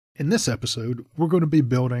In this episode, we're going to be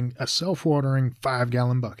building a self-watering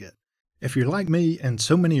 5-gallon bucket. If you're like me and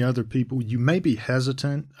so many other people, you may be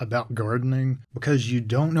hesitant about gardening because you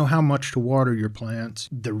don't know how much to water your plants.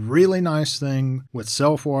 The really nice thing with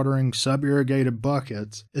self-watering sub-irrigated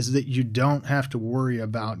buckets is that you don't have to worry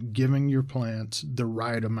about giving your plants the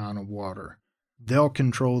right amount of water. They'll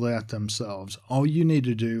control that themselves. All you need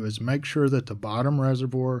to do is make sure that the bottom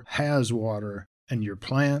reservoir has water, and your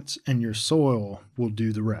plants and your soil will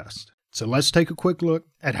do the rest. So let's take a quick look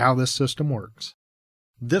at how this system works.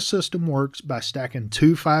 This system works by stacking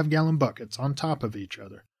two 5-gallon buckets on top of each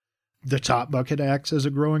other. The top bucket acts as a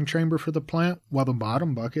growing chamber for the plant, while the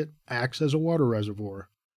bottom bucket acts as a water reservoir.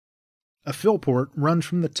 A fill port runs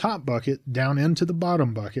from the top bucket down into the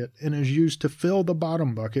bottom bucket and is used to fill the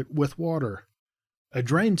bottom bucket with water. A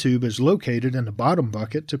drain tube is located in the bottom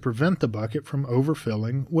bucket to prevent the bucket from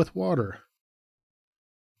overfilling with water.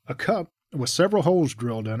 A cup with several holes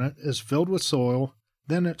drilled in it is filled with soil,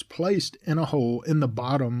 then it's placed in a hole in the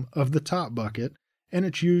bottom of the top bucket, and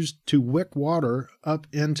it's used to wick water up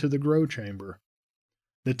into the grow chamber.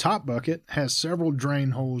 The top bucket has several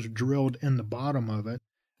drain holes drilled in the bottom of it,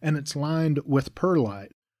 and it's lined with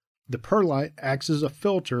perlite. The perlite acts as a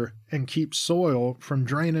filter and keeps soil from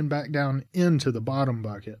draining back down into the bottom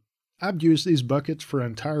bucket. I've used these buckets for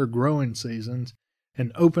entire growing seasons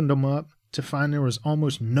and opened them up to find there was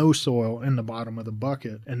almost no soil in the bottom of the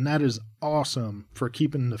bucket, and that is awesome for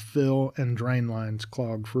keeping the fill and drain lines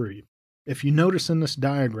clog free. If you notice in this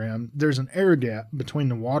diagram, there's an air gap between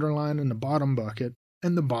the water line in the bottom bucket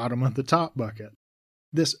and the bottom of the top bucket.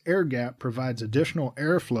 This air gap provides additional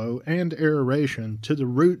airflow and aeration to the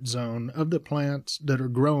root zone of the plants that are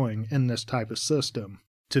growing in this type of system.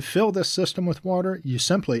 To fill this system with water, you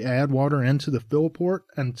simply add water into the fill port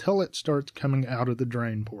until it starts coming out of the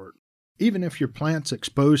drain port. Even if your plant's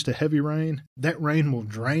exposed to heavy rain, that rain will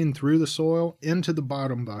drain through the soil into the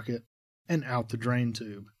bottom bucket and out the drain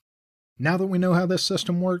tube. Now that we know how this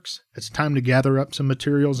system works, it's time to gather up some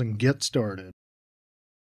materials and get started.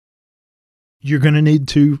 You're going to need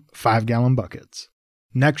two 5-gallon buckets.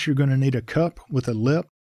 Next, you're going to need a cup with a lip.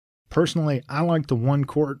 Personally, I like the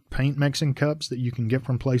 1-quart paint mixing cups that you can get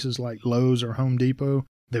from places like Lowe's or Home Depot.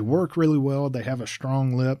 They work really well, they have a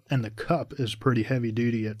strong lip, and the cup is pretty heavy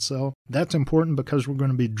duty itself. That's important because we're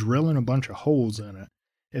going to be drilling a bunch of holes in it.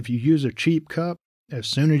 If you use a cheap cup, as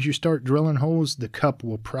soon as you start drilling holes, the cup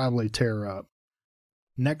will probably tear up.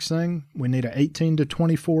 Next thing, we need an 18 to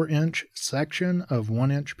 24 inch section of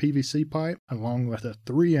 1-inch PVC pipe, along with a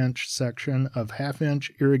 3-inch section of 1/2-inch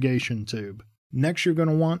irrigation tube. Next, you're going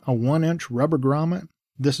to want a 1-inch rubber grommet.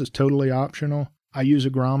 This is totally optional. I use a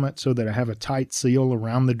grommet so that I have a tight seal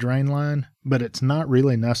around the drain line, but it's not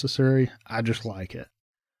really necessary. I just like it.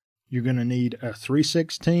 You're going to need a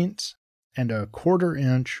 3/16 and a 1/4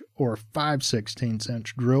 inch or 5/16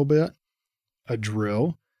 inch drill bit, a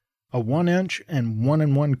drill, a 1-inch and 1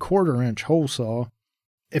 1/4 inch hole saw.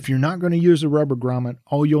 If you're not going to use a rubber grommet,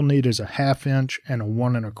 all you'll need is a 1/2 inch and a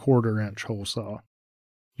 1 1/4 inch hole saw.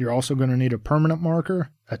 You're also going to need a permanent marker,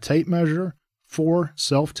 a tape measure, 4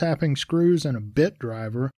 self-tapping screws and a bit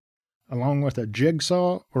driver, along with a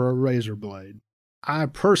jigsaw or a razor blade. I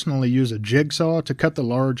personally use a jigsaw to cut the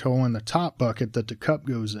large hole in the top bucket that the cup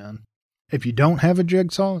goes in. If you don't have a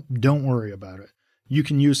jigsaw, don't worry about it. You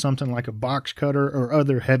can use something like a box cutter or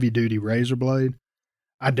other heavy-duty razor blade.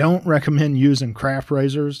 I don't recommend using craft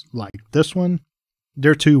razors like this one.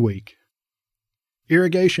 They're too weak.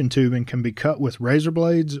 Irrigation tubing can be cut with razor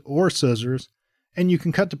blades or scissors, and you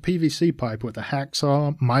can cut the PVC pipe with a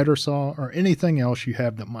hacksaw, miter saw, or anything else you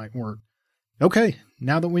have that might work. Okay,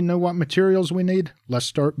 now that we know what materials we need, let's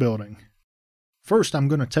start building. First, I'm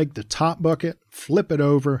going to take the top bucket, flip it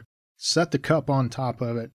over, set the cup on top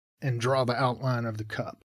of it, and draw the outline of the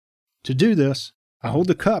cup. To do this, I hold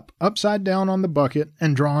the cup upside down on the bucket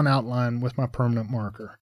and draw an outline with my permanent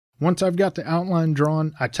marker. Once I've got the outline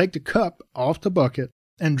drawn, I take the cup off the bucket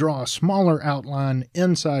and draw a smaller outline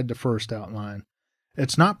inside the first outline.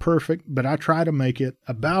 It's not perfect, but I try to make it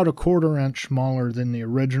about a 1/4 inch smaller than the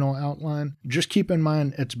original outline. Just keep in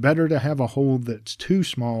mind, it's better to have a hole that's too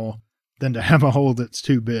small than to have a hole that's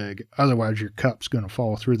too big. Otherwise, your cup's going to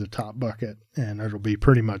fall through the top bucket, and it'll be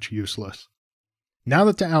pretty much useless. Now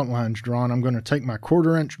that the outline's drawn, I'm going to take my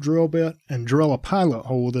 1/4 inch drill bit and drill a pilot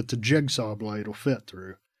hole that the jigsaw blade will fit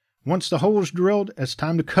through. Once the hole's drilled, it's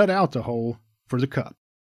time to cut out the hole for the cup.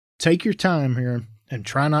 Take your time here and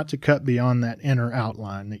try not to cut beyond that inner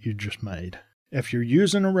outline that you just made. If you're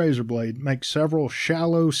using a razor blade, make several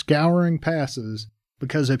shallow scouring passes,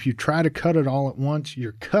 because if you try to cut it all at once,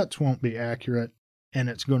 your cuts won't be accurate and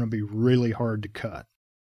it's going to be really hard to cut.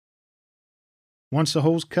 Once the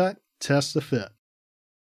hole's cut, test the fit.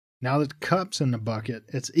 Now that the cup's in the bucket,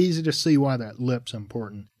 it's easy to see why that lip's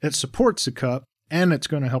important. It supports the cup, and it's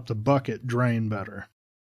going to help the bucket drain better.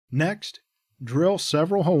 Next, drill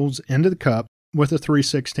several holes into the cup with a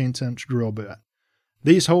 3/16 inch drill bit.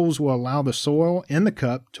 These holes will allow the soil in the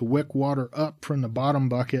cup to wick water up from the bottom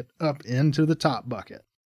bucket up into the top bucket.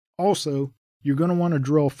 Also, you're going to want to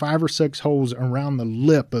drill 5 or 6 holes around the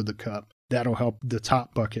lip of the cup. That'll help the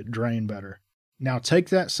top bucket drain better. Now take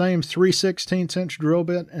that same 3/16 inch drill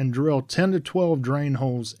bit and drill 10 to 12 drain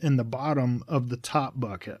holes in the bottom of the top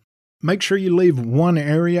bucket. Make sure you leave one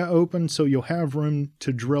area open so you'll have room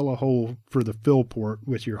to drill a hole for the fill port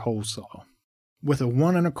with your hole saw. With a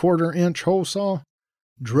 1 1/4 inch hole saw,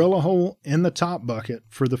 drill a hole in the top bucket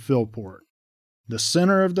for the fill port. The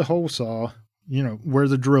center of the hole saw, where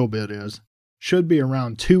the drill bit is, should be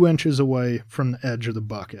around 2 inches away from the edge of the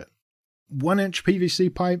bucket. 1 inch PVC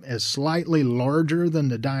pipe is slightly larger than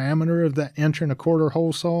the diameter of that 1 1/4 inch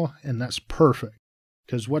hole saw, and that's perfect,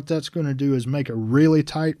 because what that's going to do is make a really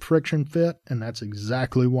tight friction fit, and that's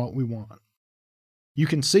exactly what we want. You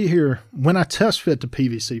can see here, when I test fit the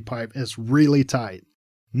PVC pipe, it's really tight.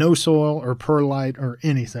 No soil or perlite or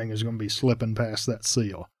anything is going to be slipping past that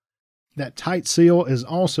seal. That tight seal is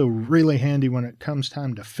also really handy when it comes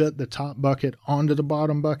time to fit the top bucket onto the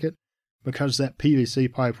bottom bucket, because that PVC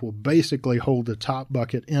pipe will basically hold the top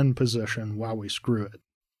bucket in position while we screw it.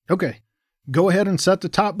 Okay, go ahead and set the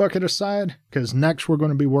top bucket aside, because next we're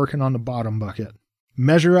going to be working on the bottom bucket.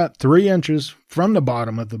 Measure up 3 inches from the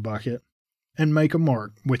bottom of the bucket and make a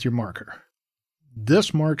mark with your marker.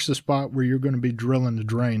 This marks the spot where you're going to be drilling the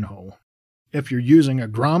drain hole. If you're using a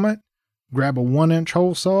grommet, grab a 1 inch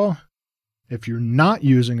hole saw. If you're not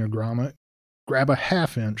using a grommet, grab a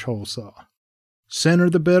 1/2 inch hole saw. Center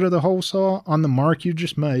the bit of the hole saw on the mark you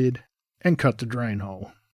just made and cut the drain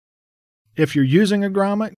hole. If you're using a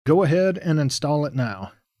grommet, go ahead and install it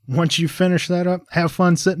now. Once you finish that up, have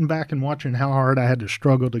fun sitting back and watching how hard I had to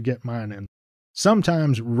struggle to get mine in.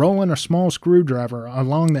 Sometimes rolling a small screwdriver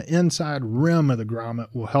along the inside rim of the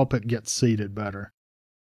grommet will help it get seated better.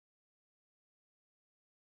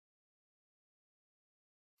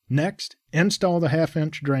 Next, install the 1/2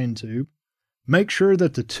 inch drain tube. Make sure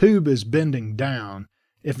that the tube is bending down.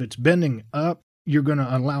 If it's bending up, you're going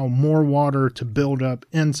to allow more water to build up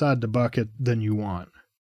inside the bucket than you want.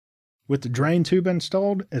 With the drain tube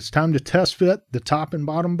installed, it's time to test fit the top and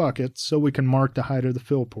bottom buckets so we can mark the height of the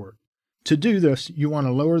fill port. To do this, you want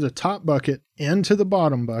to lower the top bucket into the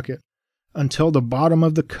bottom bucket until the bottom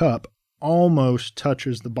of the cup almost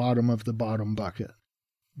touches the bottom of the bottom bucket.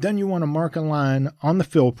 Then you want to mark a line on the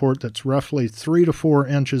fill port that's roughly 3 to 4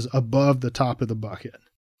 inches above the top of the bucket.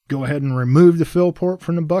 Go ahead and remove the fill port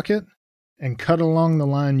from the bucket and cut along the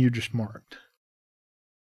line you just marked.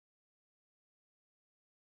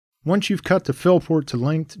 Once you've cut the fill port to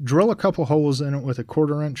length, drill a couple holes in it with a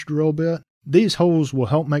 1/4 inch drill bit. These holes will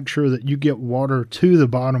help make sure that you get water to the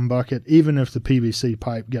bottom bucket even if the PVC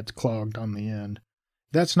pipe gets clogged on the end.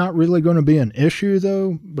 That's not really going to be an issue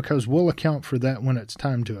though, because we'll account for that when it's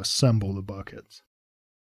time to assemble the buckets.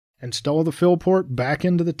 Install the fill port back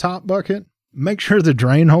into the top bucket. Make sure the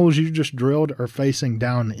drain holes you just drilled are facing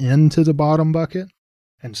down into the bottom bucket,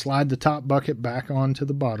 and slide the top bucket back onto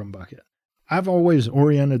the bottom bucket. I've always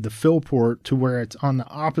oriented the fill port to where it's on the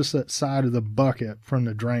opposite side of the bucket from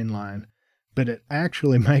the drain line, but it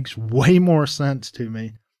actually makes way more sense to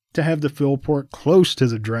me to have the fill port close to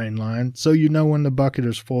the drain line so you know when the bucket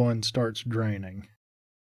is full and starts draining.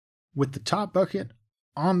 With the top bucket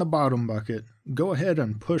on the bottom bucket, go ahead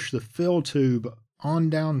and push the fill tube on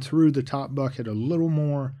down through the top bucket a little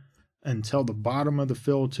more until the bottom of the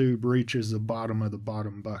fill tube reaches the bottom of the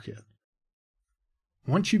bottom bucket.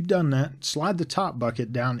 Once you've done that, slide the top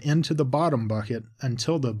bucket down into the bottom bucket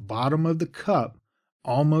until the bottom of the cup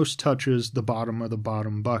almost touches the bottom of the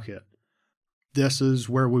bottom bucket. This is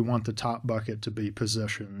where we want the top bucket to be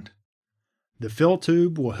positioned. The fill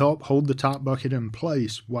tube will help hold the top bucket in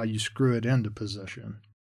place while you screw it into position.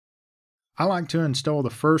 I like to install the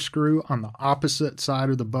first screw on the opposite side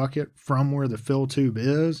of the bucket from where the fill tube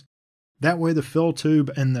is. That way the fill tube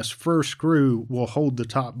and this first screw will hold the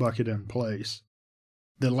top bucket in place.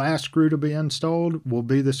 The last screw to be installed will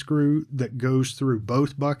be the screw that goes through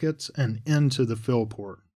both buckets and into the fill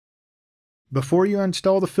port. Before you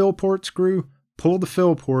install the fill port screw, pull the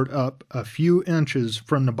fill port up a few inches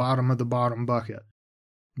from the bottom of the bottom bucket.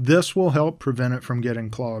 This will help prevent it from getting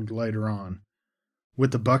clogged later on.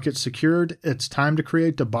 With the bucket secured, it's time to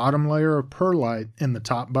create the bottom layer of perlite in the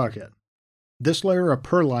top bucket. This layer of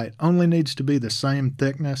perlite only needs to be the same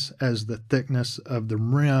thickness as the thickness of the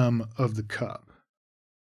rim of the cup.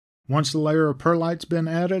 Once the layer of perlite's been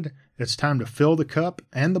added, it's time to fill the cup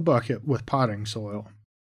and the bucket with potting soil.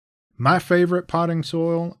 My favorite potting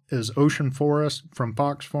soil is Ocean Forest from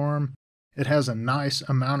Fox Farm. It has a nice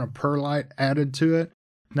amount of perlite added to it,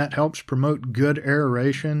 and that helps promote good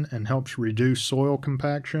aeration and helps reduce soil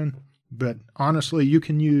compaction. But honestly, you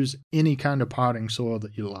can use any kind of potting soil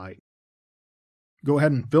that you like. Go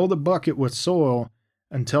ahead and fill the bucket with soil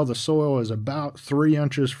until the soil is about 3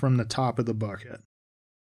 inches from the top of the bucket.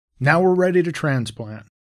 Now we're ready to transplant.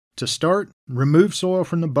 To start, remove soil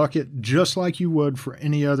from the bucket just like you would for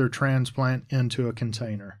any other transplant into a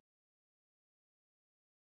container.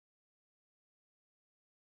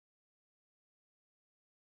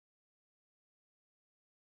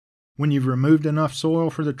 When you've removed enough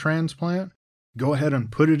soil for the transplant, go ahead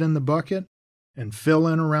and put it in the bucket and fill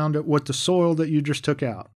in around it with the soil that you just took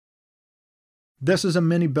out. This is a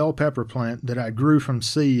mini bell pepper plant that I grew from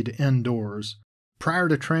seed indoors. Prior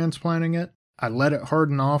to transplanting it, I let it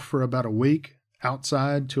harden off for about a week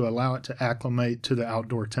outside to allow it to acclimate to the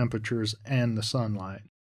outdoor temperatures and the sunlight.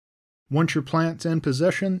 Once your plant's in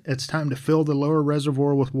position, it's time to fill the lower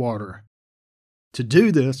reservoir with water. To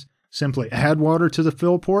do this, simply add water to the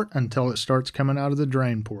fill port until it starts coming out of the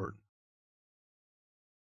drain port.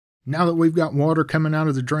 Now that we've got water coming out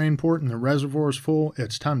of the drain port and the reservoir is full,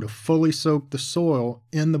 it's time to fully soak the soil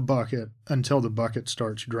in the bucket until the bucket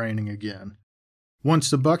starts draining again.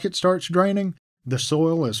 Once the bucket starts draining, the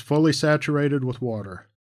soil is fully saturated with water.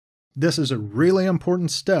 This is a really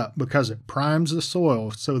important step because it primes the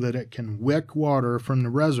soil so that it can wick water from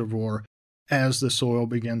the reservoir as the soil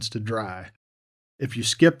begins to dry. If you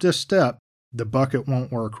skip this step, the bucket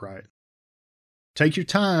won't work right. Take your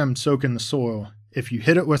time soaking the soil. If you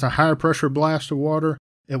hit it with a high pressure blast of water,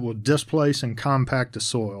 it will displace and compact the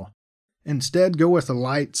soil. Instead, go with a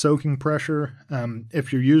light soaking pressure.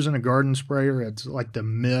 If you're using a garden sprayer, it's like the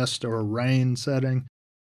mist or rain setting.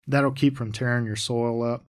 That'll keep from tearing your soil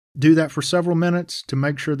up. Do that for several minutes to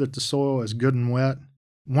make sure that the soil is good and wet.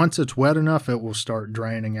 Once it's wet enough, it will start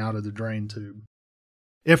draining out of the drain tube.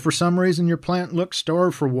 If for some reason your plant looks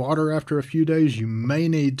starved for water after a few days, you may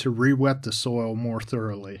need to re-wet the soil more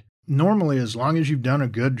thoroughly. Normally, as long as you've done a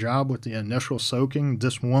good job with the initial soaking,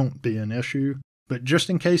 this won't be an issue. But just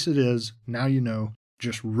in case it is, now you know,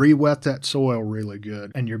 just re-wet that soil really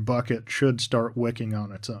good and your bucket should start wicking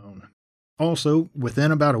on its own. Also,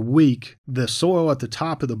 within about a week, the soil at the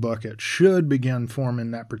top of the bucket should begin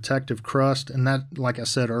forming that protective crust, and that, like I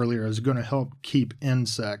said earlier, is going to help keep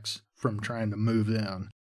insects from trying to move in.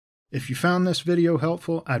 If you found this video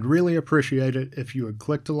helpful, I'd really appreciate it if you would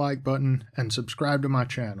click the like button and subscribe to my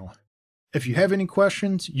channel. If you have any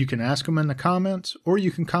questions, you can ask them in the comments, or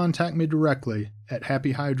you can contact me directly at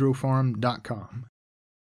happyhydrofarm.com.